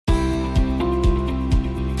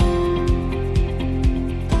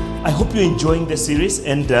I hope you're enjoying the series,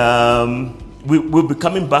 and we'll be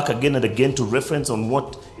coming back again and again to reference on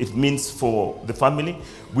what it means for the family.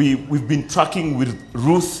 We've been tracking with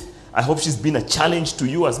Ruth. I hope she's been a challenge to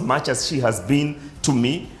you as much as she has been to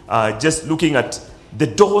me. Just looking at the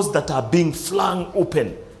doors that are being flung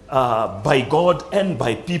open by God and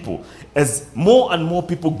by people, as more and more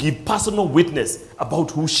people give personal witness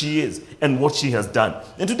about who she is and what she has done.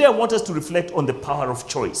 And today I want us to reflect on the power of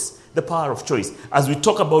choice. The power of choice. As we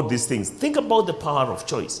talk about these things, think about the power of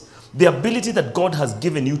choice. The ability that God has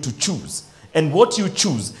given you to choose, and what you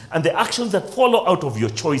choose, and the actions that follow out of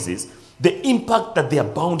your choices, the impact that they are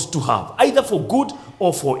bound to have, either for good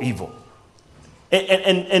or for evil.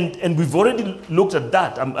 And we've already looked at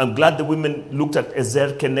that. I'm glad the women looked at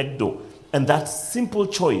Ezer Kenegdo, and that simple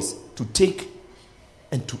choice to take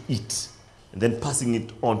and to eat, and then passing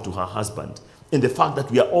it on to her husband, and the fact that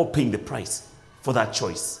we are all paying the price for that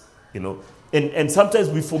choice. And sometimes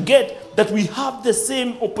we forget that we have the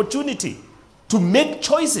same opportunity to make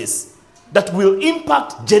choices that will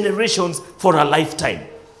impact generations for a lifetime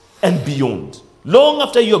and beyond. Long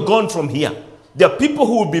after you're gone from here, there are people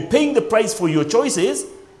who will be paying the price for your choices,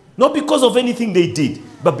 not because of anything they did,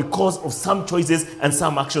 but because of some choices and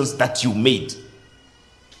some actions that you made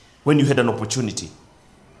when you had an opportunity.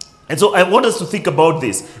 And so I want us to think about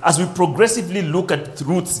this as we progressively look at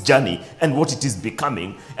Ruth's journey and what it is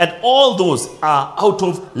becoming. And all those are out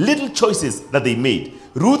of little choices that they made.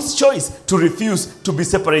 Ruth's choice to refuse to be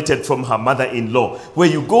separated from her mother-in-law. Where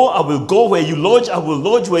you go, I will go. Where you lodge, I will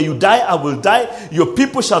lodge. Where you die, I will die. Your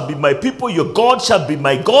people shall be my people. Your God shall be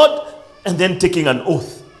my God. And then taking an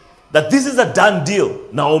oath that this is a done deal,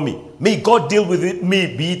 Naomi. May God deal with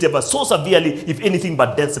me, be it ever so severely, if anything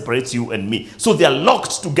but death separates you and me. So they are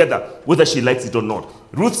locked together, whether she likes it or not.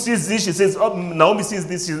 Ruth sees this, she says, oh, Naomi sees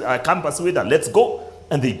this, I can't persuade her, let's go.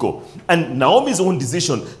 And they go. And Naomi's own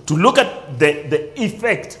decision to look at the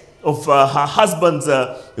effect of her husband's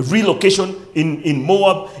relocation in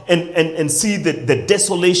Moab and see the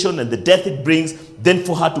desolation and the death it brings, then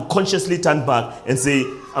for her to consciously turn back and say,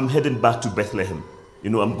 I'm heading back to Bethlehem.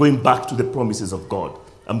 I'm going back to the promises of God.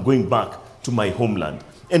 I'm going back to my homeland.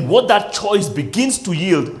 And what that choice begins to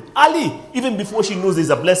yield, early, even before she knows there's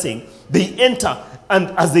a blessing, they enter. And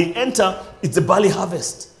as they enter, it's a barley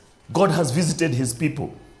harvest. God has visited his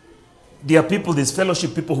people. There are people, there's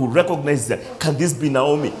fellowship people who recognize that. Can this be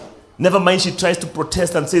Naomi? Never mind, she tries to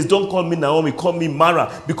protest and says, don't call me Naomi, call me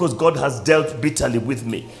Mara, because God has dealt bitterly with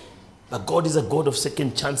me. But God is a God of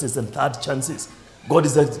second chances and third chances. God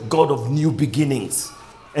is a God of new beginnings.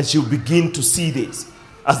 And she'll begin to see this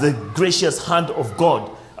as the gracious hand of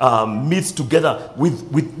God meets together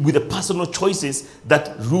with the personal choices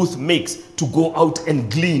that Ruth makes to go out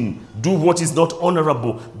and glean, do what is not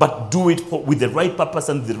honorable, but do it with the right purpose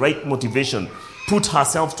and the right motivation. Put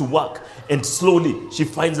herself to work, and slowly she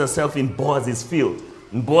finds herself in Boaz's field.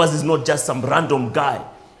 And Boaz is not just some random guy.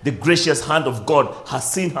 The gracious hand of God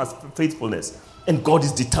has seen her faithfulness. And God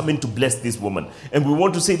is determined to bless this woman. And we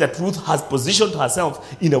want to say that Ruth has positioned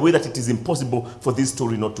herself in a way that it is impossible for this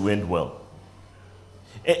story not to end well.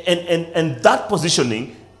 And that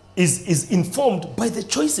positioning is informed by the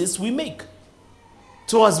choices we make.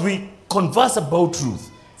 So as we converse about Ruth,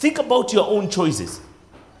 think about your own choices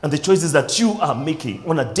and the choices that you are making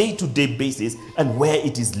on a day-to-day basis and where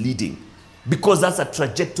it is leading. Because that's a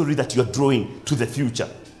trajectory that you're drawing to the future,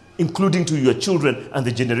 including to your children and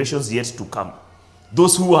the generations yet to come.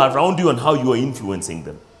 Those who are around you and how you are influencing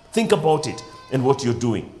them. Think about it and what you're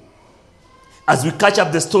doing. As we catch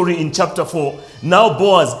up the story in chapter 4, now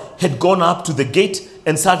Boaz had gone up to the gate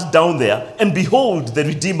and sat down there, and behold, the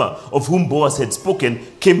Redeemer of whom Boaz had spoken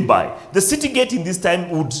came by. The city gate in this time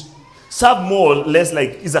would serve more or less like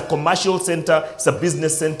is a commercial center, it's a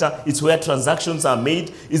business center, it's where transactions are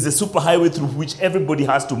made, it's the superhighway through which everybody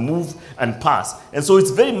has to move and pass. And so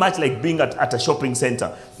it's very much like being at a shopping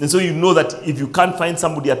center. And so you know that if you can't find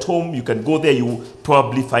somebody at home, you can go there, you will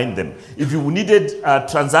probably find them. If you needed a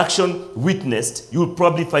transaction witnessed, you will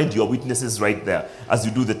probably find your witnesses right there as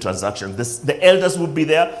you do the transaction. The elders would be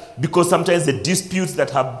there because sometimes the disputes that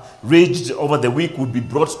have raged over the week would be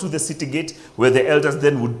brought to the city gate, where the elders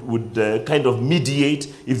then would kind of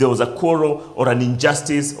mediate if there was a quarrel or an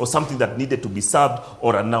injustice or something that needed to be served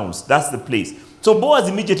or announced. That's the place. So Boaz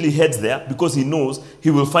immediately heads there because he knows he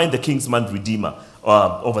will find the kinsman Redeemer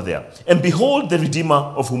over there. And behold, the Redeemer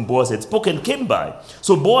of whom Boaz had spoken came by.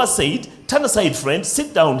 So Boaz said, turn aside, friend,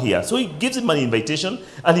 sit down here. So he gives him an invitation,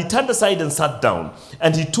 and he turned aside and sat down.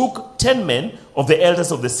 And he took 10 men of the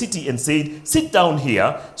elders of the city and said, sit down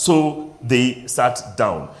here. So they sat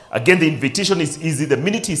down. Again, the invitation is easy. The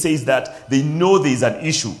minute he says that, they know there is an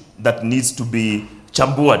issue that needs to be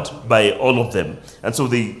chambuad by all of them. And so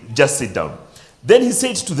they just sit down. Then he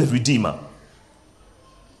said to the Redeemer,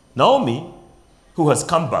 Naomi, who has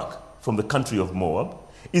come back from the country of Moab,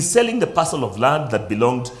 is selling the parcel of land that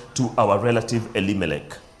belonged to our relative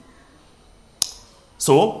Elimelech.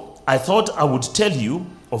 So I thought I would tell you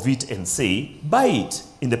of it and say, buy it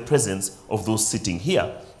in the presence of those sitting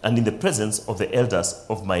here and in the presence of the elders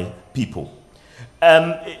of my people.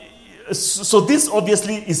 So this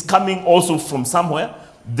obviously is coming also from somewhere.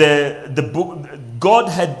 The book,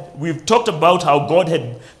 we've talked about how God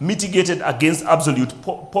had mitigated against absolute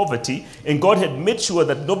poverty, and God had made sure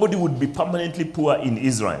that nobody would be permanently poor in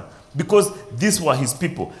Israel because these were his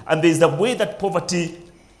people. And there's a way that poverty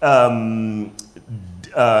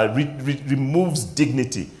removes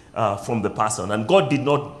dignity from the person, and God did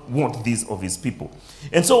not want this of his people.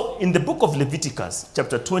 And so in the book of Leviticus,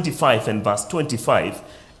 chapter 25 and verse 25,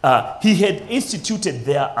 he had instituted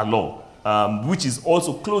there a law, which is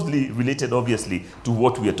also closely related, obviously, to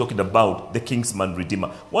what we are talking about, the kinsman redeemer.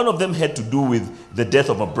 One of them had to do with the death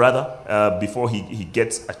of a brother before he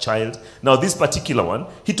gets a child. Now, this particular one,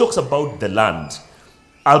 he talks about the land.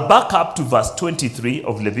 I'll back up to verse 23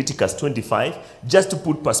 of Leviticus 25 just to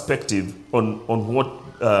put perspective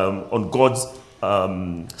on God's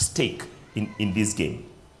stake in this game.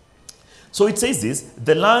 So it says this: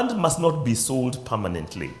 the land must not be sold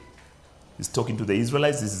permanently. He's talking to the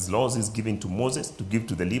Israelites. This is laws he's giving to Moses to give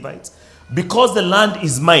to the Levites. Because the land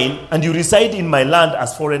is mine, and you reside in my land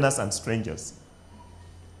as foreigners and strangers.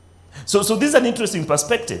 So this is an interesting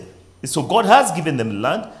perspective. So God has given them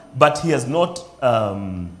land, but he has not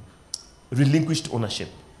relinquished ownership.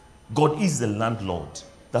 God is the landlord.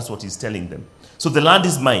 That's what he's telling them. So the land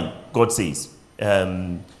is mine, God says.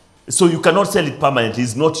 So you cannot sell it permanently.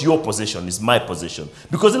 It's not your possession. It's my possession.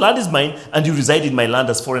 Because the land is mine, and you reside in my land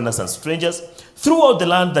as foreigners and strangers. Throughout the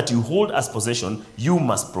land that you hold as possession, you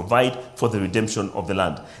must provide for the redemption of the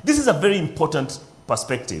land. This is a very important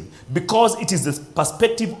perspective because it is the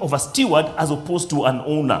perspective of a steward as opposed to an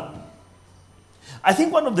owner. I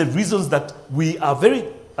think one of the reasons that we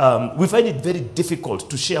find it very difficult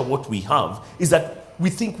to share what we have is that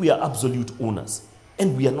we think we are absolute owners,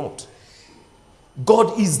 and we are not.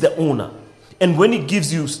 God is the owner. And when he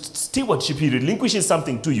gives you stewardship, he relinquishes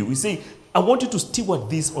something to you. He says, I want you to steward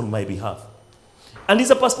this on my behalf. And it's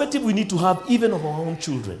a perspective we need to have even of our own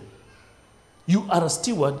children. You are a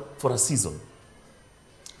steward for a season.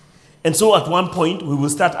 And so at one point, we will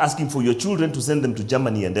start asking for your children to send them to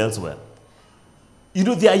Germany and elsewhere. You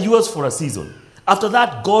know, they are yours for a season. After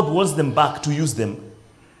that, God wants them back to use them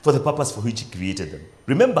for the purpose for which he created them.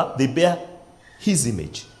 Remember, they bear his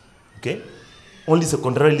image. Okay? Only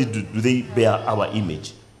secondarily do they bear our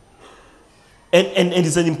image. And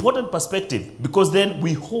it's an important perspective because then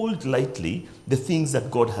we hold lightly the things that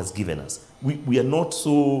God has given us. We are not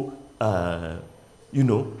so, we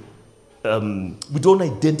don't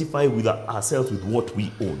identify with ourselves with what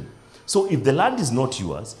we own. So if the land is not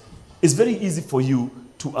yours, it's very easy for you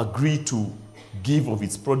to agree to give of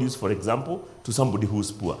its produce, for example, to somebody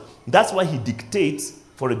who's poor. That's why he dictates,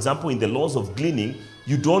 for example, in the laws of gleaning,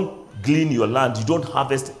 you don't glean your land, you don't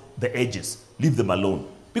harvest the edges, leave them alone.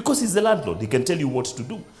 Because he's the landlord, he can tell you what to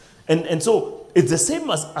do. And so it's the same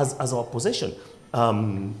as our possession.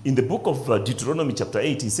 In the book of Deuteronomy chapter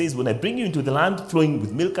 8, he says, when I bring you into the land flowing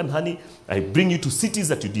with milk and honey, I bring you to cities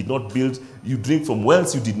that you did not build, you drink from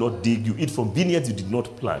wells you did not dig, you eat from vineyards you did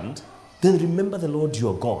not plant, then remember the Lord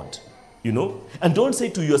your God. You know? And don't say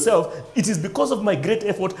to yourself, it is because of my great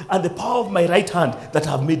effort and the power of my right hand that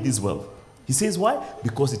I have made this wealth. He says why?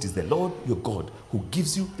 Because it is the Lord your God who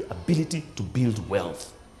gives you the ability to build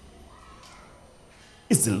wealth.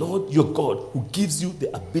 It's the Lord your God who gives you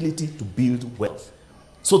the ability to build wealth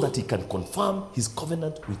so that he can confirm his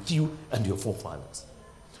covenant with you and your forefathers.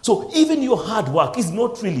 So even your hard work is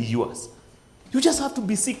not really yours. You just have to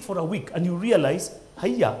be sick for a week and you realize,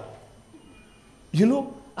 hiya,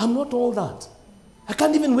 I'm not all that. I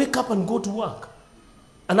can't even wake up and go to work.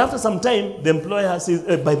 And after some time, the employer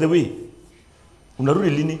says, by the way,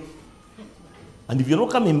 unarudi lini? And if you're not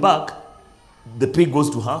coming back, the pay goes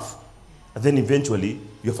to half. And then eventually,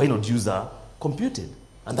 your final dues are computed.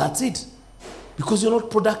 And that's it. Because you're not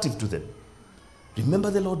productive to them. Remember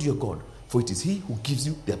the Lord your God, for it is he who gives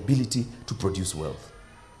you the ability to produce wealth.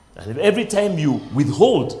 And every time you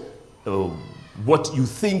withhold what you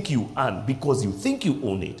think you earn because you think you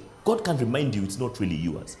own it, God can remind you it's not really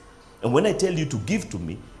yours. And when I tell you to give to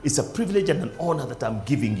me, it's a privilege and an honor that I'm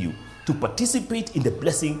giving you to participate in the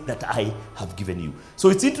blessing that I have given you. So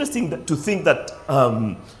it's interesting to think that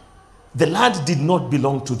the land did not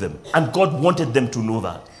belong to them, and God wanted them to know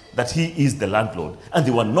that. that he is the landlord, and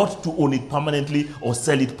they were not to own it permanently or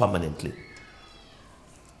sell it permanently.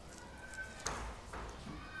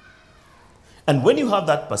 And when you have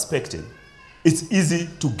that perspective, it's easy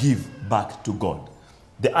to give back to God.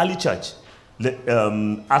 The early church,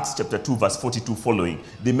 Acts chapter 2, verse 42 following,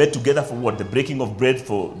 they met together for what? The breaking of bread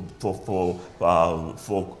for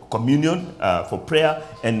communion, for prayer,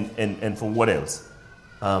 and for what else?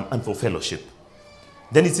 And for fellowship.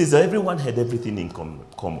 Then it says everyone had everything in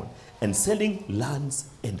common, and selling lands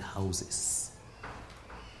and houses.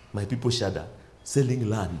 My people shudder. Selling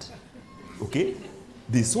land. Okay?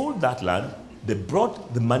 They sold that land. They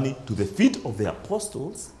brought the money to the feet of the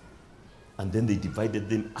apostles, and then they divided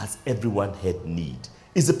them as everyone had need.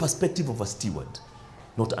 It's the perspective of a steward,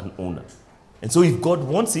 not an owner. And so if God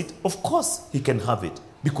wants it, of course he can have it,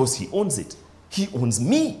 because he owns it. He owns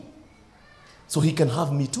me. So he can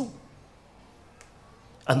have me too.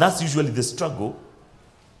 And that's usually the struggle.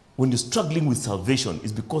 When you're struggling with salvation,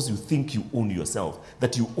 is because you think you own yourself,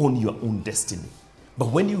 that you own your own destiny. But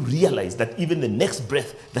when you realize that even the next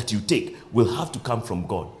breath that you take will have to come from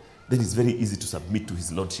God, then it's very easy to submit to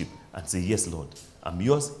his lordship and say, yes, Lord, I'm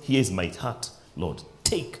yours. Here is my heart, Lord.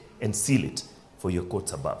 Take and seal it for your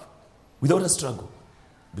courts above. Without a struggle,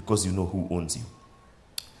 because you know who owns you.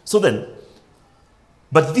 So then,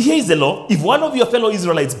 but here is the law. If one of your fellow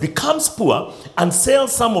Israelites becomes poor and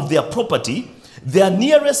sells some of their property, their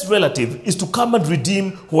nearest relative is to come and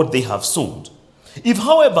redeem what they have sold. If,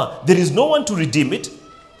 however, there is no one to redeem it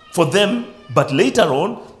for them, but later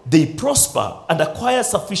on they prosper and acquire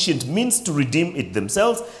sufficient means to redeem it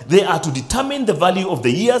themselves, they are to determine the value of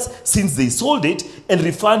the years since they sold it and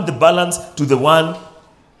refund the balance to the one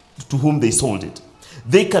to whom they sold it.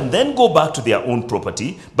 They can then go back to their own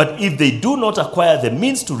property, but if they do not acquire the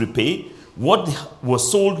means to repay, what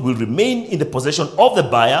was sold will remain in the possession of the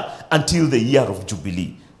buyer until the year of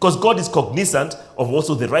Jubilee. Because God is cognizant of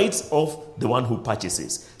also the rights of the one who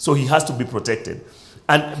purchases. So he has to be protected.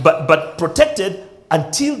 But protected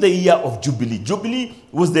until the year of Jubilee. Jubilee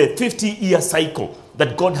was the 50-year cycle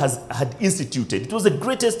that God had instituted. It was the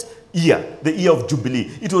greatest year, the year of Jubilee.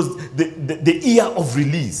 It was the year of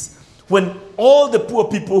release. When all the poor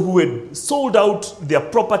people who had sold out their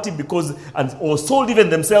property or sold even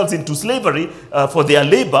themselves into slavery for their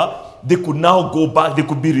labor, they could now go back, they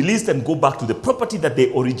could be released and go back to the property that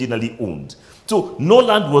they originally owned. So no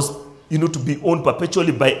land was, to be owned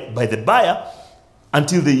perpetually by the buyer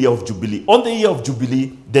until the year of Jubilee. On the year of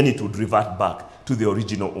Jubilee, then it would revert back to the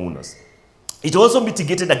original owners. It also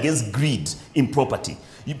mitigated against greed in property.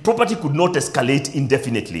 Property could not escalate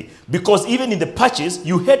indefinitely, because even in the purchase,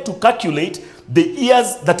 you had to calculate the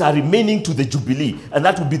years that are remaining to the Jubilee, and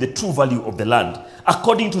that would be the true value of the land,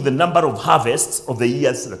 according to the number of harvests of the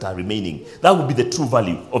years that are remaining. That would be the true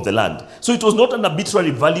value of the land. So it was not an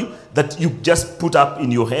arbitrary value that you just put up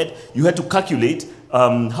in your head. You had to calculate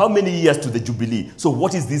how many years to the Jubilee. So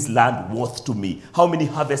what is this land worth to me? How many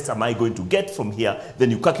harvests am I going to get from here?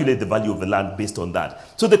 Then you calculate the value of the land based on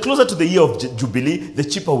that. So the closer to the year of Jubilee, the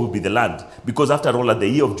cheaper will be the land. Because after all, at the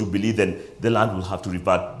year of Jubilee, then the land will have to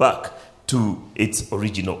revert back to its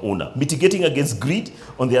original owner. Mitigating against greed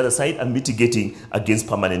on the other side, and mitigating against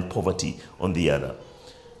permanent poverty on the other.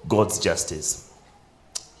 God's justice.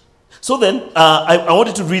 So then, I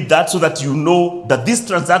wanted to read that so that you know that this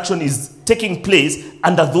transaction is taking place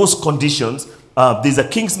under those conditions. There's a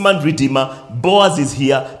kinsman redeemer. Boaz is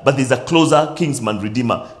here, but there's a closer kinsman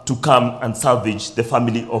redeemer to come and salvage the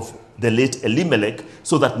family of the late Elimelech,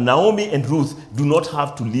 so that Naomi and Ruth do not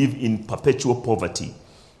have to live in perpetual poverty.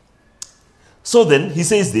 So then, he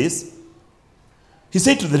says this. He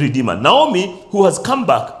said to the redeemer, Naomi, who has come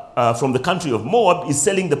back from the country of Moab, is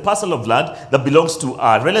selling the parcel of land that belongs to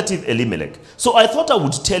our relative Elimelech. So I thought I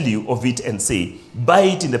would tell you of it and say, buy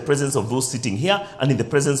it in the presence of those sitting here and in the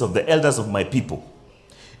presence of the elders of my people.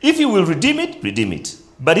 If you will redeem it, redeem it.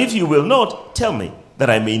 But if you will not, tell me,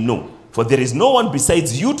 that I may know. For there is no one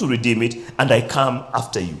besides you to redeem it, and I come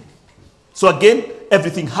after you. So again,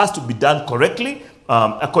 everything has to be done correctly,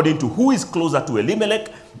 according to who is closer to Elimelech.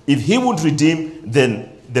 If he would redeem,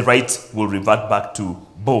 then the rights will revert back to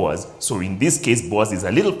Boaz. So in this case, Boaz is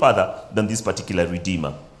a little further than this particular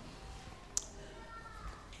redeemer.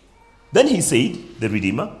 Then he said, the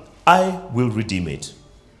redeemer, I will redeem it.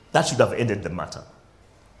 That should have ended the matter.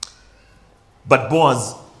 But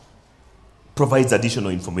Boaz provides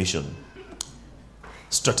additional information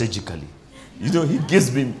strategically. He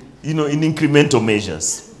gives me, in incremental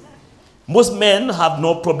measures. Most men have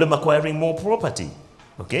no problem acquiring more property.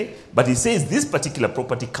 Okay? But he says this particular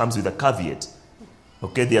property comes with a caveat.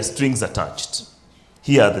 Okay? There are strings attached.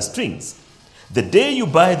 Here are the strings. The day you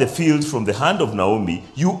buy the field from the hand of Naomi,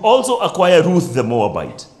 you also acquire Ruth the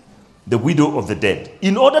Moabite, the widow of the dead,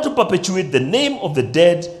 in order to perpetuate the name of the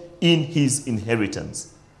dead in his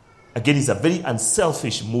inheritance. Again, it's a very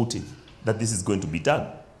unselfish motive that this is going to be done.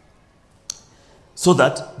 So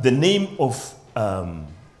that the name of,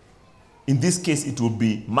 in this case, it will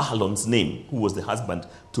be Mahlon's name, who was the husband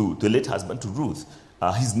to the late husband to Ruth.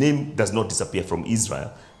 His name does not disappear from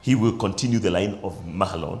Israel. He will continue the line of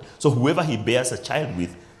Mahlon. So whoever he bears a child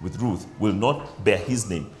with Ruth will not bear his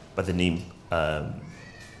name, but the name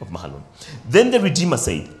of Mahlon. Then the Redeemer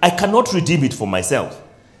said, I cannot redeem it for myself,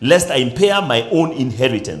 lest I impair my own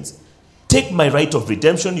inheritance. Take my right of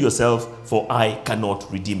redemption yourself, for I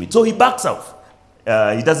cannot redeem it. So he backs off.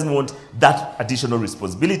 He doesn't want that additional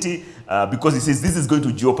responsibility because he says this is going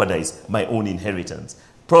to jeopardize my own inheritance.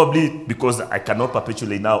 Probably because I cannot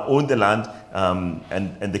perpetually now own the land,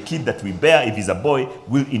 and the kid that we bear, if he's a boy,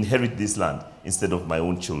 will inherit this land instead of my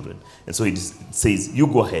own children. And so he says, you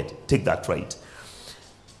go ahead, take that right.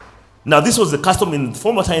 Now, this was the custom in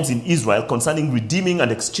former times in Israel concerning redeeming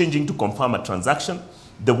and exchanging to confirm a transaction.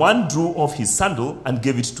 The one drew off his sandal and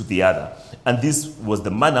gave it to the other. And this was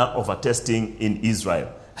the manner of attesting in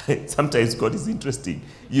Israel. Sometimes God is interesting.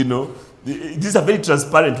 You know, this is a very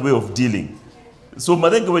transparent way of dealing. So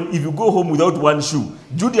Madenga, if you go home without one shoe,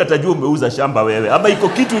 Judy atajua umeuza shamba wewe. Ama iko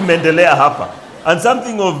kitu imeendelea hapa. And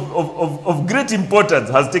something of great importance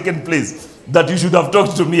has taken place that you should have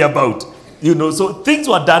talked to me about. You know, so things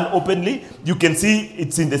were done openly. You can see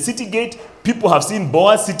it's in the city gate. People have seen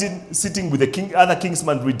Boaz sitting with the other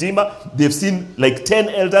kingsman redeemer. They've seen like 10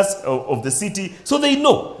 elders of the city. So they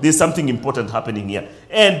know there's something important happening here.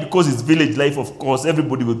 And because it's village life, of course,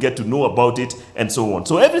 everybody will get to know about it and so on.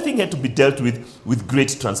 So everything had to be dealt with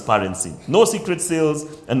great transparency. No secret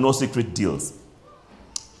sales and no secret deals.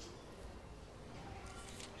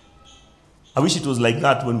 I wish it was like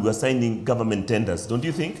that when we were signing government tenders, don't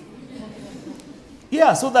you think?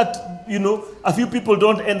 Yeah, so that, you know, a few people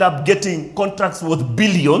don't end up getting contracts worth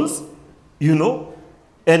billions, you know,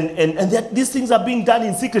 and that these things are being done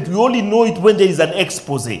in secret. We only know it when there is an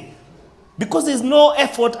expose. Because there's no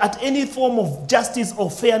effort at any form of justice or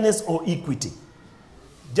fairness or equity.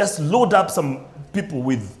 Just load up some people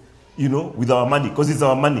with, you know, with our money, because it's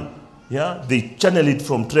our money. Yeah, they channel it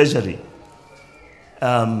from treasury.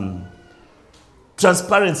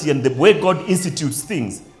 Transparency and the way God institutes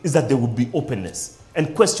things is that there will be openness.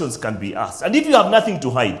 And questions can be asked. And if you have nothing to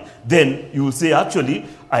hide, then you will say, actually,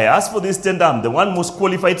 I asked for this tender, I'm the one most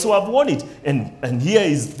qualified, so I've won it. And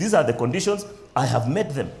these are the conditions, I have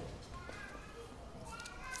met them.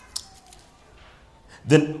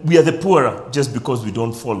 Then we are the poorer just because we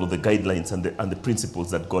don't follow the guidelines and the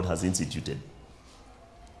principles that God has instituted.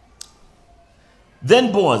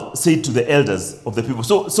 Then Boaz said to the elders of the people,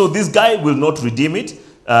 so this guy will not redeem it.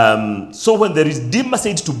 So when the Redeemer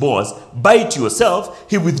said to Boaz, buy it yourself,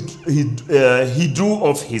 he drew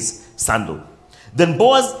off his sandal. Then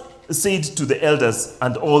Boaz said to the elders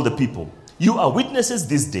and all the people, you are witnesses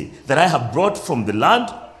this day that I have brought from the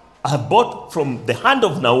land, I have bought from the hand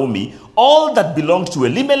of Naomi all that belonged to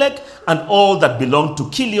Elimelech and all that belonged to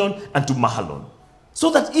Chilion and to Mahlon.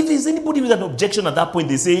 So that if there's anybody with an objection at that point,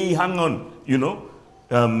 they say, hey, hang on, you know,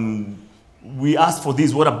 we asked for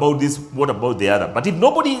this, what about this, what about the other? But if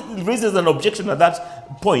nobody raises an objection at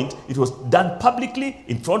that point, it was done publicly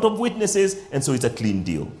in front of witnesses, and so it's a clean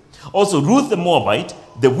deal. Also, Ruth the Moabite,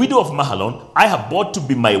 the widow of Mahlon, I have bought to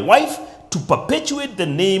be my wife to perpetuate the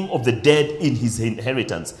name of the dead in his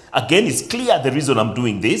inheritance. Again, it's clear the reason I'm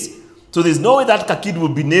doing this. So there's no way that kid will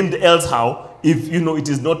be named else how if, you know, it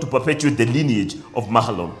is not to perpetuate the lineage of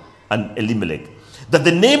Mahlon and Elimelech. That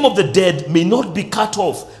the name of the dead may not be cut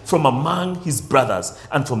off from among his brothers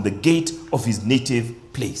and from the gate of his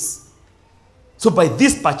native place. So by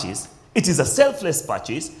this purchase, it is a selfless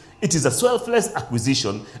purchase, it is a selfless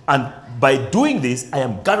acquisition, and by doing this, I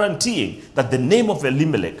am guaranteeing that the name of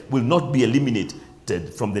Elimelech will not be eliminated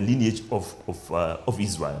from the lineage of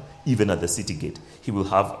Israel, even at the city gate. He will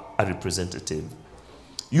have a representative.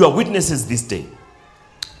 You are witnesses this day.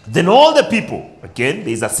 Then all the people, again,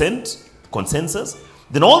 there is assent, consensus.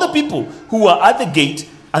 Then all the people who were at the gate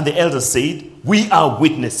and the elders said, we are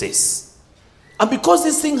witnesses. And because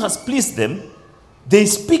this thing has pleased them, they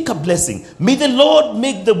speak a blessing. May the Lord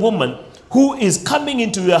make the woman who is coming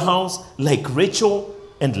into your house like Rachel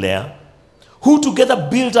and Leah, who together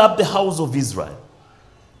build up the house of Israel.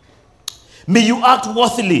 May you act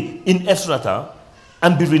worthily in Ephrathah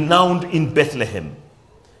and be renowned in Bethlehem.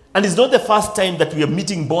 And it's not the first time that we are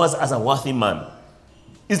meeting Boaz as a worthy man.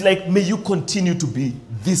 It's like, may you continue to be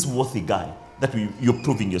this worthy guy that you're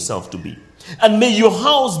proving yourself to be. And may your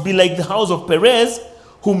house be like the house of Perez,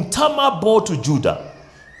 whom Tamar bore to Judah,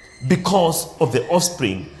 because of the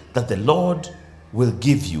offspring that the Lord will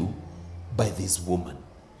give you by this woman.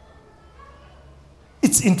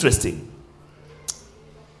 It's interesting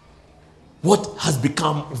what has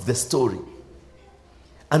become of the story,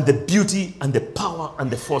 and the beauty and the power and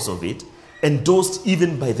the force of it, endorsed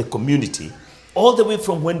even by the community, all the way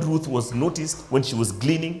from when Ruth was noticed when she was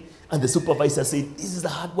gleaning, and the supervisor said, this is a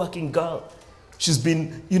hardworking girl. She's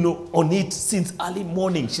been, on it since early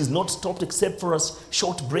morning. She's not stopped except for a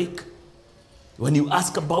short break. When you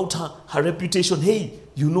ask about her reputation, hey,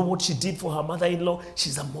 you know what she did for her mother-in-law?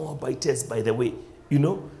 She's a Moabitess, by the way,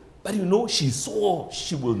 But she swore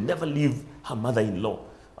she will never leave her mother-in-law.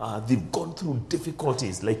 They've gone through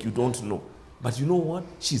difficulties like you don't know. But you know what?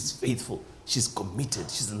 She's faithful. She's committed.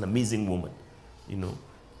 She's an amazing woman,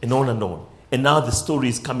 and on and on. And now the story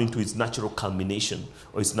is coming to its natural culmination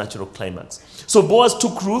or its natural climax. So Boaz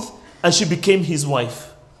took Ruth and she became his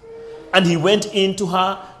wife. And he went in to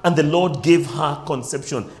her and the Lord gave her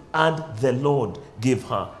conception. And the Lord gave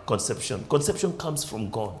her conception. Conception comes from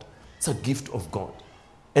God. It's a gift of God.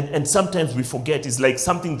 And sometimes we forget. It's like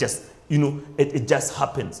something just, it just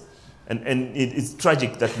happens. And it's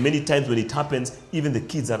tragic that many times when it happens, even the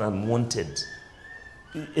kids are unwanted.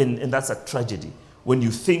 And that's a tragedy. When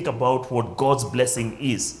you think about what God's blessing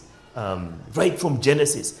is, right from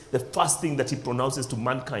Genesis, the first thing that he pronounces to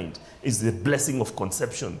mankind is the blessing of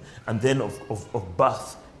conception, and then of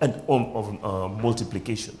birth and of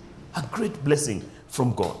multiplication. A great blessing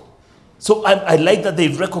from God. So I like that they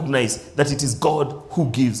recognize that it is God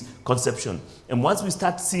who gives conception. And once we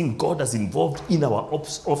start seeing God as involved in our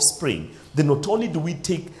offspring, then not only do we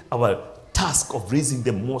take our task of raising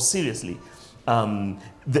them more seriously,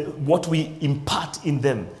 what we impart in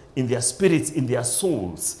them, in their spirits, in their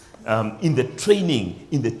souls, in the training,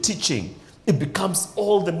 in the teaching, it becomes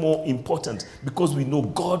all the more important because we know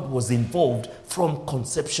God was involved from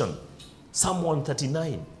conception. Psalm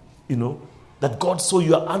 139, that God saw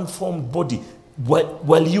your unformed body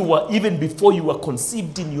while you were, even before you were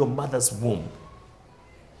conceived in your mother's womb.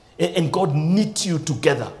 And God knit you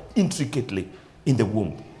together intricately in the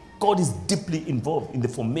womb. God is deeply involved in the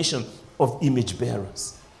formation of image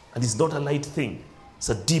bearers. And it's not a light thing. It's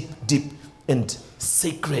a deep, deep and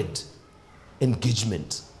sacred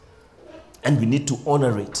engagement. And we need to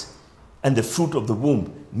honor it. And the fruit of the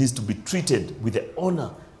womb needs to be treated with the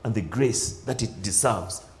honor and the grace that it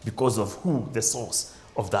deserves because of who the source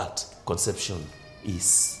of that conception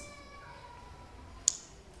is.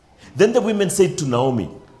 Then the women said to Naomi,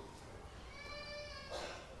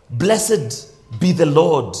 "Blessed be the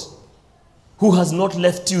Lord, who has not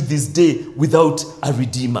left you this day without a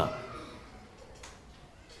redeemer.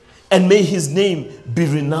 And may his name be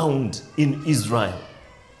renowned in Israel.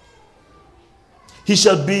 He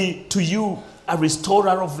shall be to you a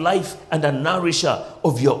restorer of life and a nourisher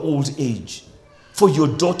of your old age. For your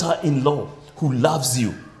daughter-in-law, who loves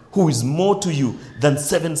you, who is more to you than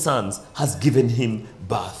 7 sons, has given him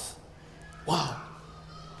birth." Wow.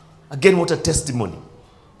 Again, what a testimony.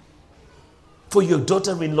 For your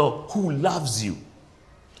daughter-in-law, who loves you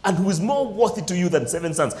and who is more worthy to you than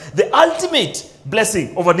 7 sons. The ultimate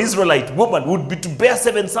blessing of an Israelite woman would be to bear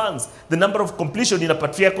 7 sons, the number of completion in a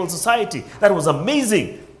patriarchal society. That was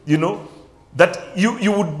amazing, that you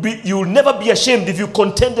will never be ashamed if you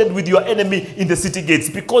contended with your enemy in the city gates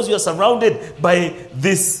because you are surrounded by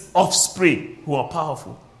this offspring who are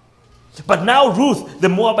powerful. But now Ruth, the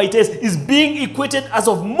Moabitess, is being equated as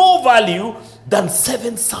of more value than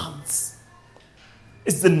 7 sons.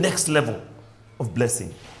 It's the next level of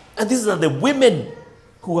blessing. And these are the women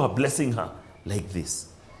who are blessing her like this.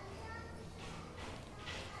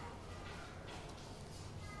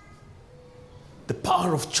 The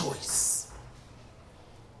power of choice.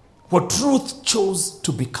 What Ruth chose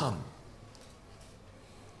to become.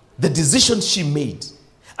 The decisions she made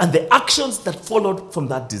and the actions that followed from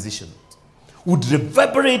that decision would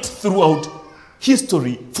reverberate throughout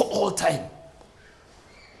history for all time.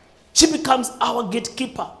 She becomes our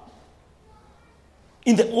gatekeeper.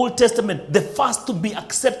 In the Old Testament, the first to be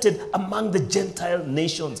accepted among the Gentile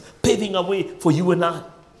nations, paving a way for you and I,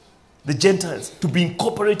 the Gentiles, to be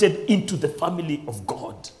incorporated into the family of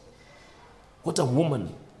God. What a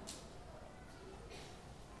woman.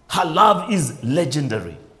 Her love is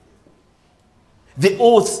legendary. The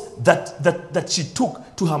oaths that she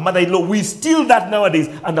took to her mother-in-law, we steal that nowadays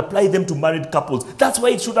and apply them to married couples. That's why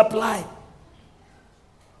it should apply.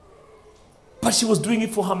 But she was doing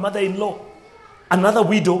it for her mother-in-law, another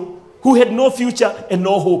widow who had no future and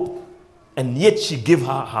no hope. And yet she gave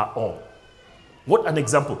her her all. What an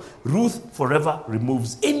example. Ruth forever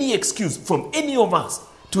removes any excuse from any of us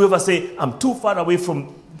to ever say, I'm too far away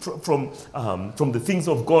from the things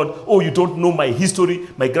of God. Oh, you don't know my history.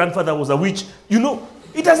 My grandfather was a witch. You know,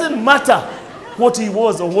 it doesn't matter what he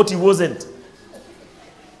was or what he wasn't.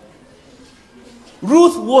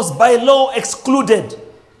 Ruth was by law excluded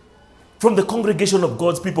from the congregation of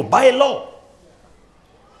God's people. By law.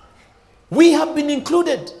 We have been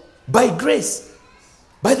included by grace,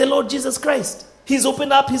 by the Lord Jesus Christ. He's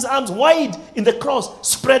opened up his arms wide in the cross,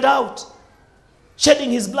 spread out,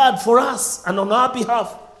 shedding his blood for us and on our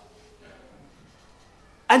behalf.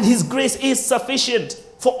 And his grace is sufficient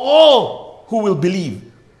for all who will believe,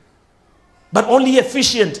 but only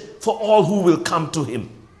efficient for all who will come to him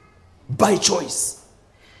by choice.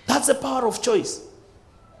 That's the power of choice.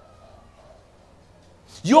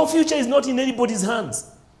 Your future is not in anybody's hands.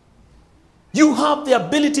 You have the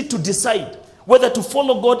ability to decide whether to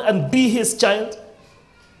follow God and be his child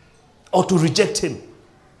or to reject him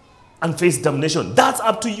and face damnation. That's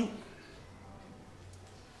up to you.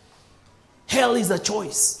 Hell is a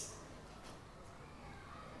choice.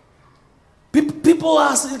 People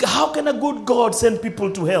ask, how can a good God send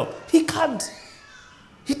people to hell? He can't.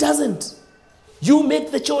 He doesn't. You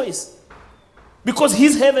make the choice. Because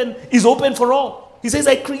his heaven is open for all. He says,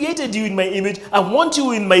 I created you in my image. I want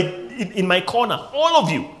you in my corner. All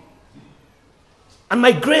of you. And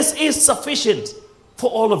my grace is sufficient for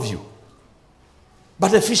all of you.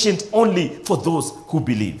 But efficient only for those who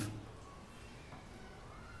believe.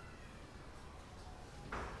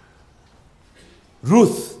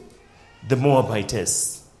 Ruth, the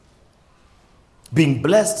Moabitess, being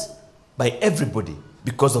blessed by everybody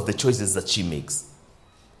because of the choices that she makes.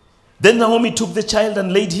 Then Naomi took the child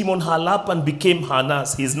and laid him on her lap and became her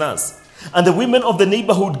nurse, his nurse. And the women of the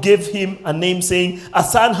neighborhood gave him a name, saying, a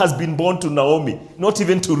son has been born to Naomi, not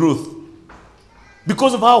even to Ruth.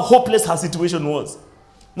 Because of how hopeless her situation was.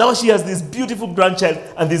 Now she has this beautiful grandchild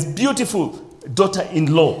and this beautiful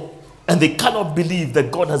daughter-in-law. And they cannot believe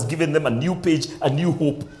that God has given them a new page, a new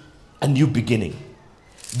hope, a new beginning.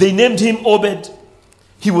 They named him Obed.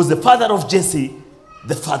 He was the father of Jesse,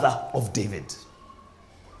 the father of David.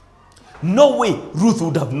 No way Ruth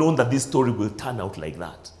would have known that this story will turn out like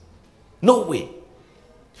that. No way.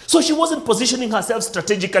 So she wasn't positioning herself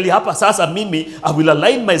strategically. Hapa sasa mimi, I will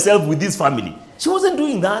align myself with this family. She wasn't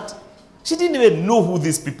doing that. She didn't even know who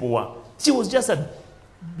these people were. She was just a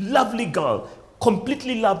lovely girl,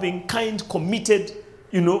 completely loving, kind, committed,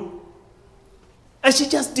 And she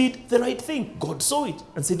just did the right thing. God saw it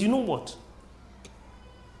and said, you know what?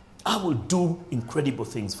 I will do incredible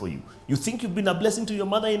things for you. You think you've been a blessing to your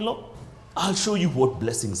mother-in-law? I'll show you what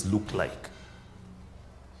blessings look like.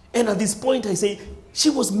 And at this point, I say, she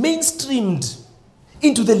was mainstreamed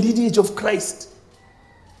into the lineage of Christ.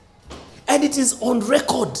 And it is on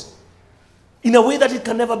record in a way that it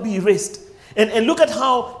can never be erased. And look at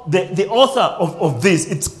how the author of this,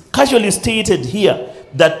 it's casually stated here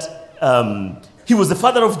that he was the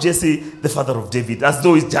father of Jesse, the father of David, as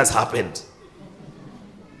though it just happened.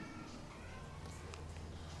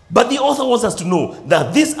 But the author wants us to know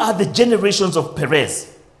that these are the generations of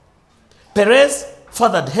Perez. Perez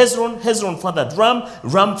fathered Hezron, Hezron fathered Ram,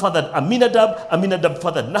 Ram fathered Aminadab, Aminadab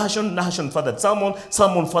fathered Nahshon, Nahshon fathered Salmon,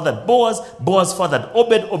 Salmon fathered Boaz, Boaz fathered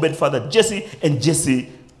Obed, Obed fathered Jesse, and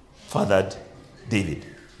Jesse fathered David.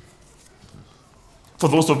 For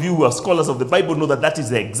those of you who are scholars of the Bible, know that that is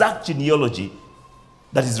the exact genealogy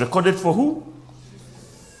that is recorded for who?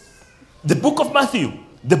 The book of Matthew.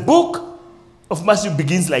 The book of Matthew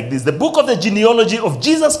begins like this. The book of the genealogy of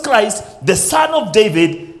Jesus Christ, the son of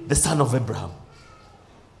David, the son of Abraham.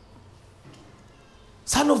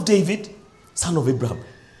 Son of David, son of Abraham.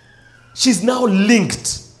 She's now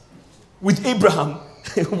linked with Abraham,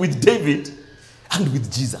 with David, and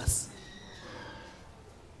with Jesus.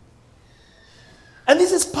 And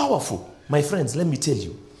this is powerful, my friends, let me tell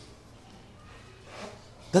you.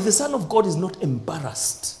 That the Son of God is not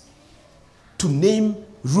embarrassed to name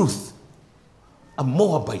Ruth, a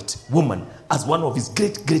Moabite woman, as one of his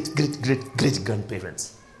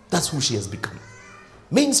great-great-great-great-great-grandparents. That's who she has become.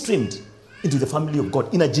 Mainstreamed into the family of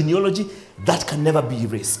God in a genealogy that can never be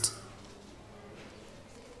erased.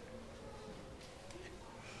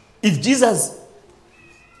 If Jesus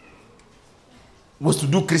was to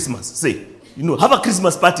do Christmas, say, have a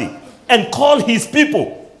Christmas party and call his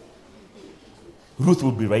people, Ruth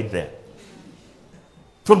will be right there.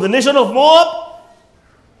 From the nation of Moab,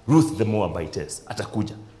 Ruth the Moabitess,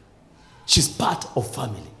 atakuja. She's part of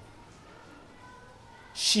family.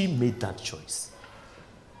 She made that choice.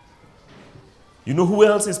 You know who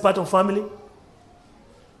else is part of family?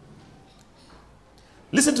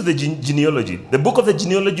 Listen to the genealogy. The book of the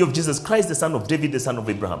genealogy of Jesus Christ, the son of David, the son of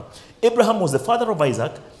Abraham. Abraham was the father of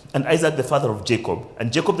Isaac, and Isaac the father of Jacob,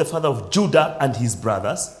 and Jacob the father of Judah and his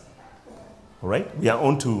brothers. All right? We are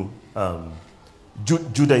on to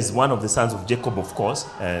Judah is one of the sons of Jacob, of course,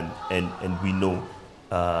 and we know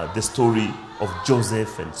the story of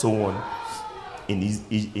Joseph and so on in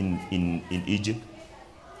Egypt.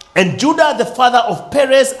 And Judah the father of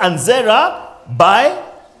Perez and Zerah by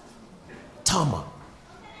Tamar.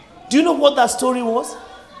 Do you know what that story was?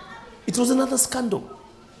 It was another scandal.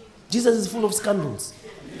 Jesus is full of scandals.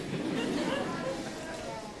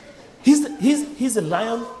 He's a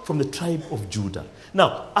lion from the tribe of Judah.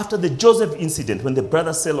 Now, after the Joseph incident, when the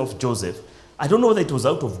brothers sell off Joseph, I don't know whether it was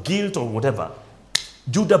out of guilt or whatever,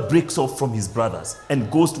 Judah breaks off from his brothers and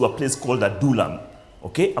goes to a place called Adullam,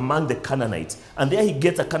 okay, among the Canaanites. And there he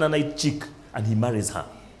gets a Canaanite chick and he marries her,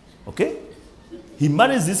 okay? He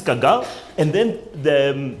marries this girl, and then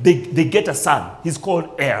they get a son. He's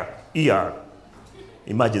called Er,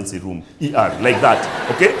 emergency room, ER, like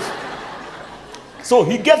that, okay? So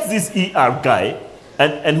he gets this ER guy,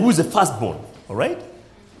 and who is a firstborn, all right?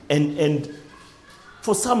 And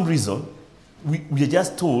for some reason, we are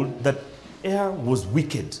just told that Er was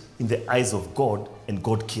wicked in the eyes of God, and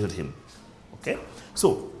God killed him, okay?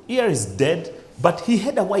 So Er is dead, but he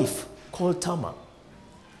had a wife called Tamar.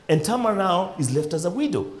 And Tamar now is left as a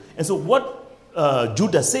widow. And so what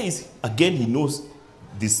Judah says, again, he knows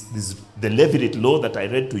the Levirate law that I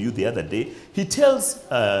read to you the other day. He tells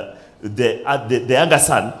the younger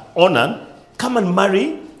son, Onan, come and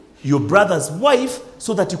marry your brother's wife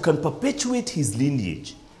so that you can perpetuate his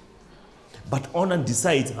lineage. But Onan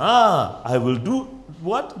decides, I will do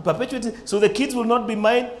what? Perpetuate it. So the kids will not be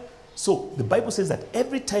mine. So the Bible says that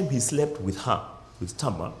every time he slept with her, with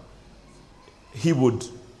Tamar, he would,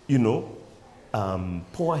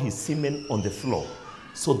 pour his semen on the floor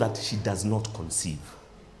so that she does not conceive.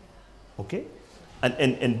 Okay?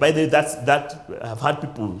 And by the way, that I've had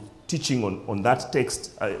people teaching on that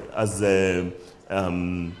text as in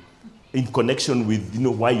connection with,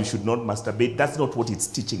 why you should not masturbate. That's not what it's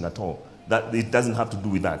teaching at all. That it doesn't have to do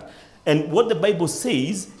with that. And what the Bible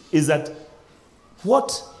says is that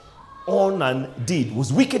what Onan did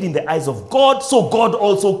was wicked in the eyes of God, so God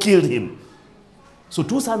also killed him. So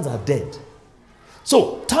 2 sons are dead.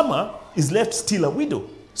 So Tamar is left still a widow.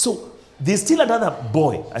 So there's still another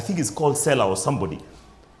boy, I think it's called Selah or somebody.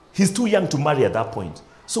 He's too young to marry at that point.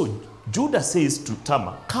 So Judah says to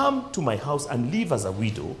Tamar, come to my house and live as a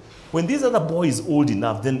widow. When this other boy is old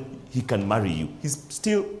enough, then he can marry you. He's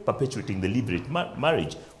still perpetuating the levirate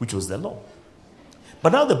marriage, which was the law.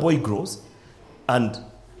 But now the boy grows, and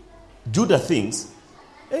Judah thinks,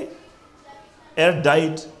 hey,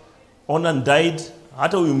 died, Onan died,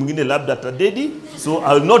 hata huyu mwingine labda atadedi, so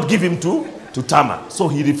I will not give him to Tamar. So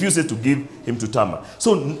he refuses to give him to Tamar.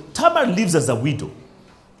 So Tamar lives as a widow.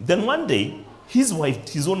 Then one day, his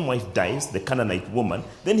own wife dies, the Canaanite woman.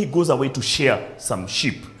 Then he goes away to shear some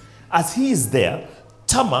sheep. As he is there,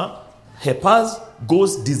 Tamar, her paz,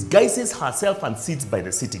 goes, disguises herself and sits by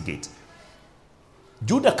the city gate.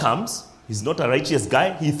 Judah comes. He's not a righteous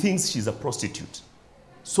guy. He thinks she's a prostitute.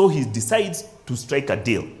 So he decides to strike a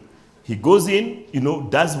deal. He goes in,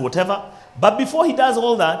 does whatever. But before he does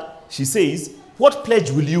all that, she says, what pledge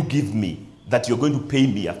will you give me that you're going to pay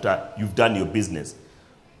me after you've done your business?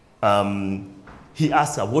 He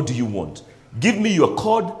asks her, what do you want? Give me your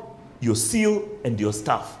cord, your seal, and your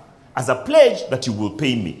staff as a pledge that you will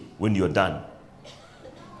pay me when you're done.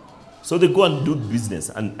 So they go and do business,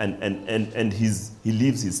 and he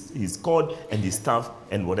leaves his cord and his staff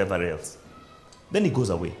and whatever else. Then he goes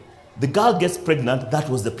away. The girl gets pregnant. That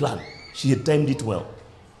was the plan. She had timed it well.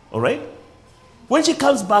 All right? When she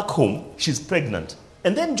comes back home, she's pregnant.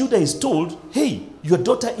 And then Judah is told, hey, your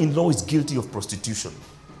daughter-in-law is guilty of prostitution.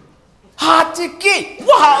 Hatiki!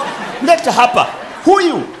 Wow! Let her happen. Who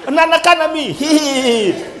you? Nanakana me.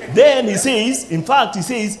 Then he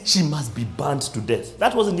says, she must be burnt to death.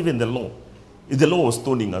 That wasn't even the law. The law was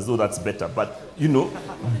stoning, as though that's better. But,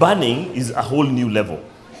 burning is a whole new level.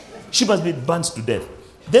 She must be burnt to death.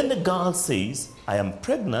 Then the girl says, I am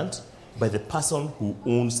pregnant by the person who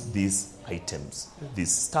owns these items.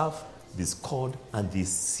 This staff, this cord, and this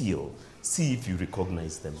seal. See if you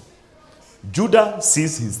recognize them. Judah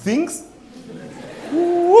sees his things.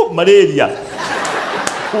 Ooh, malaria.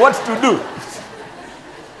 What to do?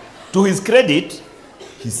 To his credit,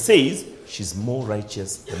 he says, she's more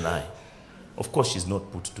righteous than I. Of course, she's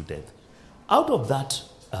not put to death. Out of that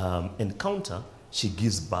encounter, she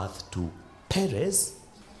gives birth to Perez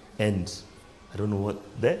and, I don't know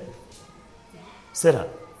what, there? Zerah.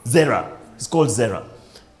 It's called Zerah.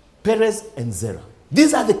 Perez and Zerah.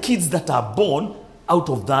 These are the kids that are born out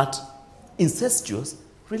of that incestuous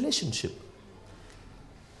relationship.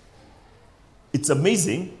 It's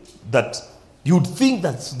amazing that you'd think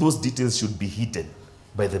that those details should be hidden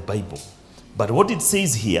by the Bible. But what it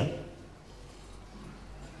says here,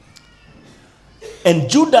 and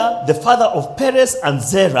Judah, the father of Perez and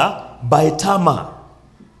Zerah, by Tamar.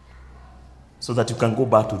 So that you can go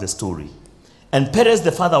back to the story. And Perez,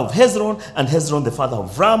 the father of Hezron, and Hezron, the father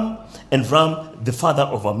of Ram, and Ram, the father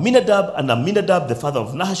of Amminadab, and Amminadab, the father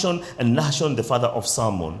of Nahshon, and Nahshon, the father of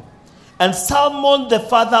Salmon. And Salmon, the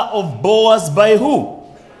father of Boaz, by who?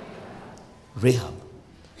 Rahab.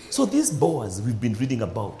 So this Boaz we've been reading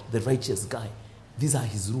about, the righteous guy, these are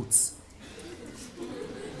his roots.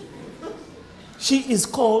 She is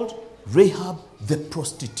called Rahab the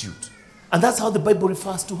prostitute. And that's how the Bible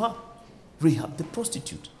refers to her. Rahab the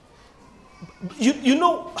prostitute. You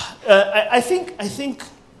know, I think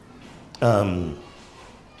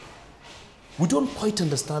we don't quite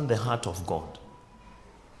understand the heart of God.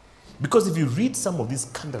 Because if you read some of these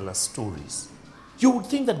scandalous stories, you would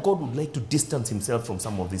think that God would like to distance himself from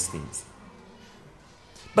some of these things.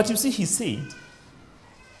 But you see, he said,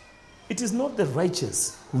 it is not the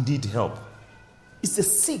righteous who need help. It's the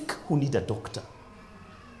sick who need a doctor.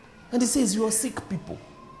 And he says, you are sick people.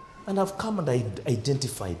 And I've come and I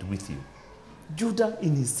identified with you. Judah,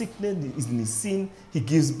 in his sickness, in his sin, he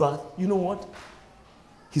gives birth. You know what?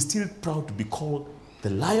 He's still proud to be called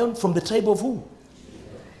the lion from the tribe of who?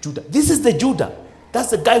 Judah. This is the Judah.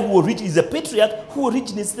 That's the guy who is a patriarch who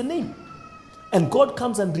originates the name. And God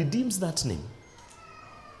comes and redeems that name.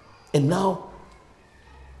 And now,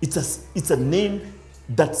 it's a name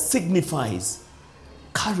that signifies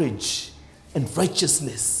courage and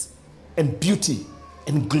righteousness and beauty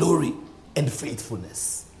and glory and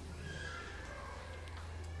faithfulness.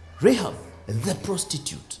 Rahab, the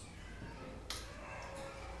prostitute.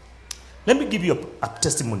 Let me give you a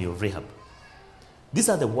testimony of Rahab. These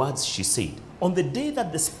are the words she said. On the day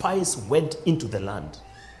that the spies went into the land,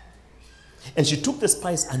 and she took the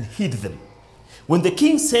spies and hid them. When the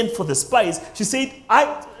king sent for the spies, she said,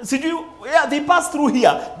 they passed through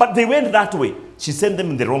here, but they went that way. She sent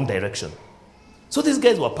them in the wrong direction. So these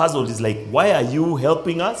guys were puzzled. It's like, why are you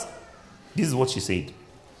helping us? This is what she said.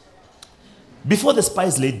 Before the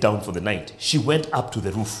spies laid down for the night, she went up to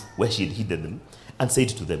the roof where she had hidden them and said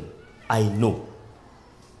to them, I know.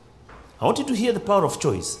 I want you to hear the power of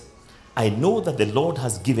choice. I know that the Lord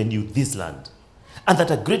has given you this land, and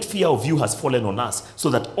that a great fear of you has fallen on us,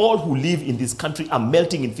 so that all who live in this country are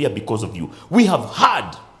melting in fear because of you. We have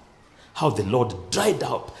heard how the Lord dried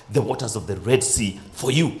up the waters of the Red Sea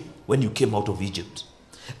for you when you came out of Egypt,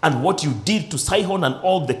 and what you did to Sihon and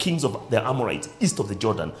all the kings of the Amorites east of the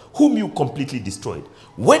Jordan, whom you completely destroyed.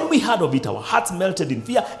 When we heard of it, our hearts melted in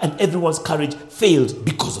fear, and everyone's courage failed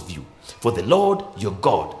because of you. For the Lord your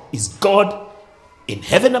God is God in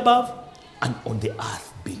heaven above and on the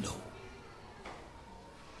earth below.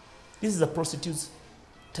 This is a prostitute's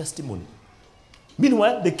testimony.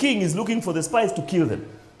 Meanwhile, the king is looking for the spies to kill them.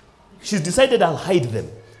 She's decided, I'll hide them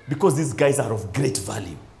because these guys are of great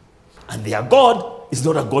value. And their God is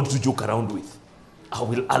not a God to joke around with. I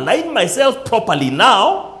will align myself properly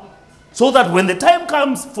now so that when the time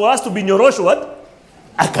comes for us to be Nyoroshwad,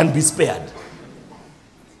 I can be spared.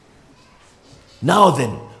 Now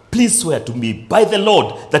then, please swear to me by the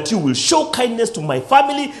Lord that you will show kindness to my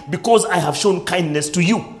family because I have shown kindness to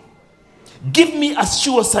you. Give me a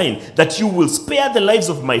sure sign that you will spare the lives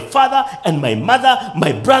of my father and my mother,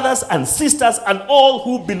 my brothers and sisters, and all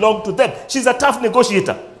who belong to them. She's a tough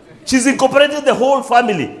negotiator. She's incorporated the whole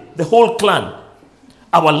family, the whole clan.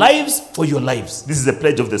 Our lives for your lives. This is the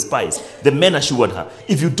pledge of the spies. The men assured her,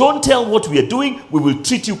 if you don't tell what we are doing, we will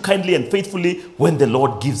treat you kindly and faithfully when the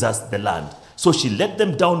Lord gives us the land. So she let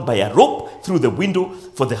them down by a rope through the window,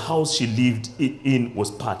 for the house she lived in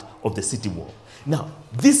was part of the city wall. Now,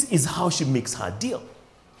 this is how she makes her deal.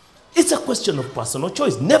 It's a question of personal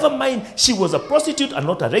choice. Never mind, she was a prostitute and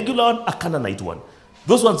not a regular one, a Canaanite one.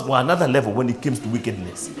 Those ones were another level when it comes to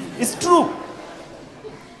wickedness. It's true.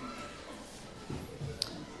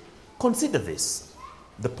 Consider this,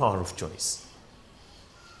 the power of choice.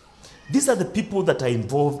 These are the people that are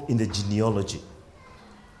involved in the genealogy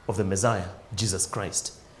of the Messiah, Jesus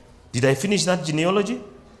Christ. Did I finish that genealogy?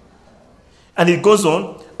 And it goes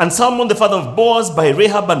on. And Salmon, the father of Boaz, by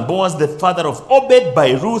Rahab, and Boaz, the father of Obed,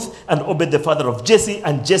 by Ruth, and Obed, the father of Jesse,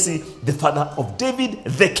 and Jesse, the father of David,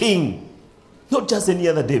 the king. Not just any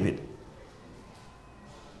other David.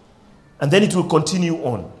 And then it will continue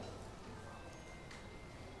on.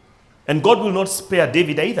 And God will not spare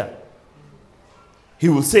David either. He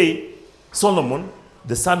will say, Solomon,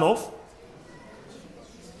 the son of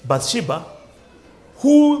Bathsheba,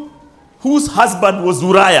 whose husband was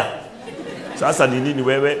Uriah. Sasa ni nini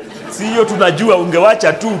wewe? Si hiyo tunajua,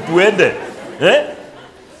 ungewacha tu tuende.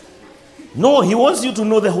 No, he wants you to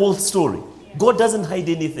know the whole story. God doesn't hide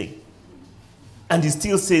anything. And he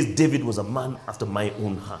still says David was a man after my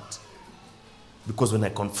own heart. Because when I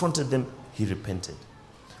confronted them, he repented.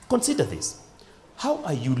 Consider this. How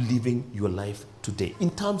are you living your life today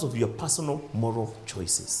in terms of your personal moral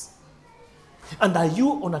choices? And are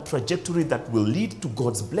you on a trajectory that will lead to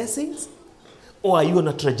God's blessings? Or are you on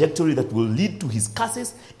a trajectory that will lead to his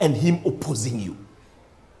curses and him opposing you?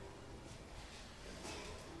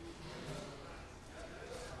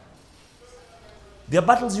 There are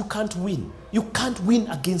battles you can't win. You can't win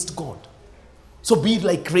against God. So be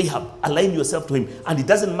like Rahab, align yourself to him. And it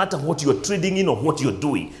doesn't matter what you're trading in or what you're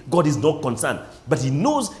doing. God is not concerned. But he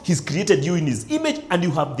knows he's created you in his image and you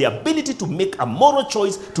have the ability to make a moral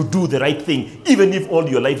choice to do the right thing, even if all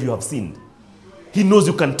your life you have sinned. He knows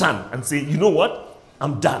you can turn and say, you know what?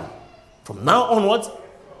 I'm done. From now onwards,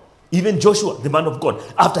 even Joshua, the man of God,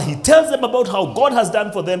 after he tells them about how God has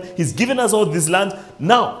done for them, he's given us all this land.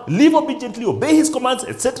 Now, live obediently, obey his commands,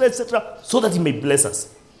 etc., so that he may bless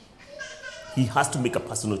us. He has to make a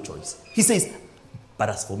personal choice. He says, but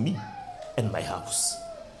as for me and my house,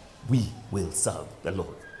 we will serve the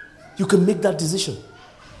Lord. You can make that decision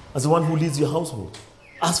as the one who leads your household.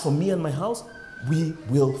 As for me and my house, we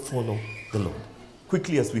will follow the Lord.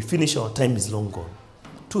 Quickly, as we finish, our time is long gone.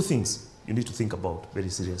 Two things you need to think about very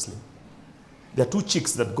seriously. There are two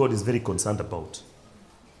chicks that God is very concerned about.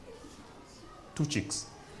 Two chicks.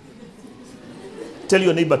 Tell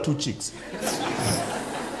your neighbor, two chicks.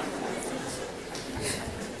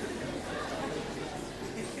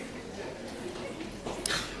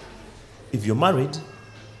 If you're married,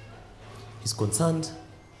 he's concerned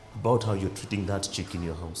about how you're treating that chick in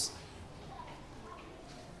your house.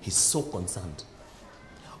 He's so concerned.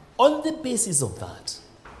 On the basis of that,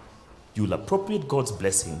 you'll appropriate God's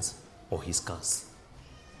blessings or his curse.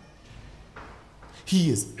 He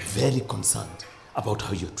is very concerned about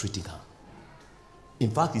how you're treating her.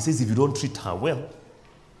 In fact, he says if you don't treat her well,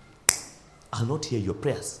 I'll not hear your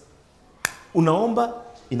prayers. Unaomba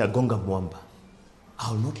inagonga mwamba.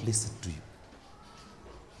 I'll not listen to you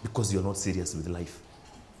because you're not serious with life,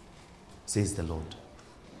 says the Lord.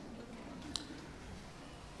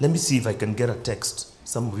 Let me see if I can get a text.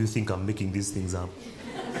 Some of you think I'm making these things up.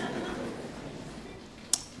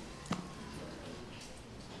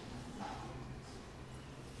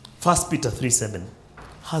 1 Peter 3:7.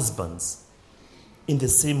 Husbands, in the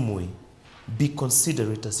same way, be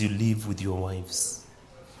considerate as you live with your wives,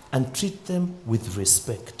 and treat them with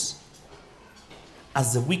respect,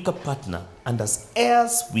 as a weaker partner and as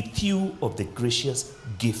heirs with you of the gracious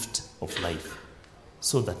gift of life,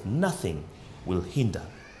 so that nothing will hinder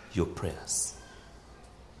your prayers.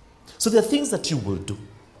 So there are things that you will do,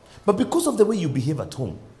 but because of the way you behave at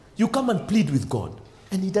home, you come and plead with God,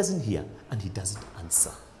 and he doesn't hear and he doesn't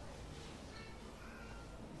answer.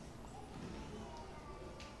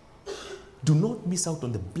 Do not miss out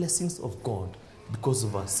on the blessings of God because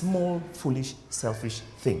of a small, foolish, selfish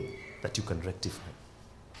thing that you can rectify.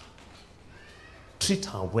 Treat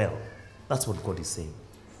her well. That's what God is saying.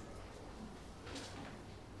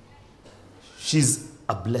 She's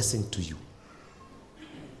a blessing to you.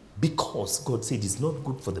 Because God said it's not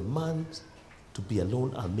good for the man to be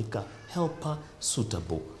alone. I'll make a helper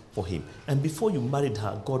suitable for him. And before you married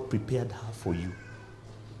her, God prepared her for you.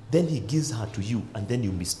 Then he gives her to you, and then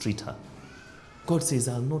you mistreat her. God says,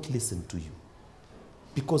 I'll not listen to you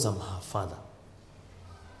because I'm her father.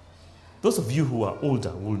 Those of you who are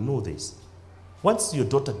older will know this. Once your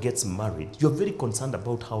daughter gets married, you're very concerned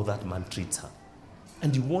about how that man treats her.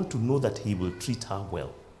 And you want to know that he will treat her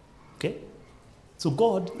well. Okay? So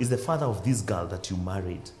God is the father of this girl that you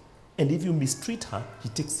married. And if you mistreat her, he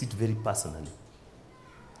takes it very personally.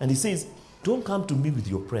 And he says, don't come to me with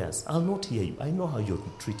your prayers. I'll not hear you. I know how you're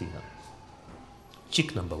treating her.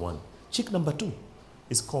 Chick number one. Chick number two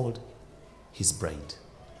is called his bride,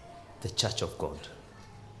 the church of God.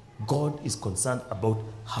 God is concerned about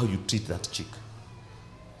how you treat that chick.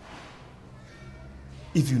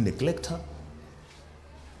 If you neglect her,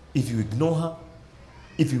 if you ignore her,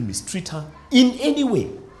 if you mistreat her in any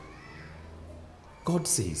way, God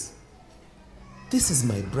says, this is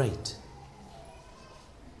my bride.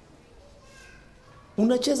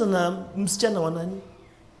 Unacheza na msichana wa nani?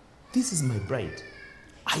 This is my bride.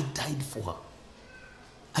 I died for her.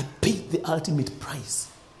 I paid the ultimate price.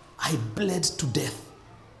 I bled to death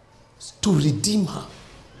to redeem her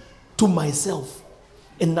to myself.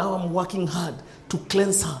 And now I'm working hard to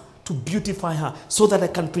cleanse her to beautify her so that I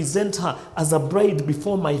can present her as a bride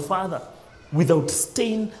before my Father without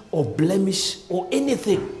stain or blemish or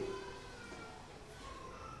anything.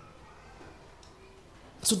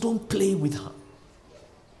 So don't play with her.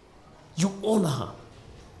 You honor her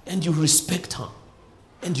and you respect her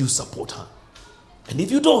and you support her. And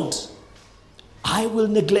if you don't, I will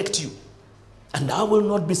neglect you and I will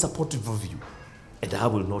not be supportive of you and I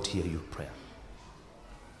will not hear your prayer.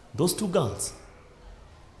 Those two girls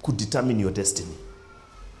could determine your destiny.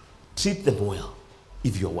 Treat them well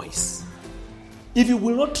if you're wise. If you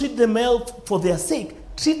will not treat them well for their sake,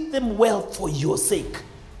 treat them well for your sake.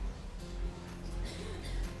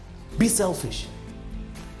 Be selfish.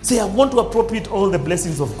 Say, I want to appropriate all the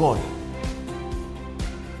blessings of God.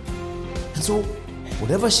 And so,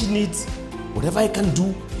 whatever she needs, whatever I can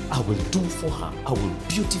do, I will do for her. I will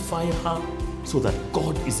beautify her so that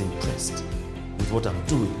God is impressed with what I'm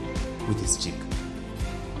doing with his chick.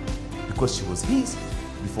 Because she was his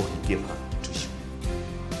before he gave her to you.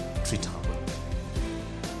 Treat her well.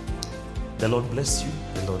 The Lord bless you.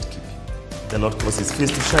 The Lord keep you. The Lord cause his face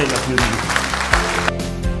to shine upon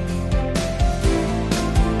you.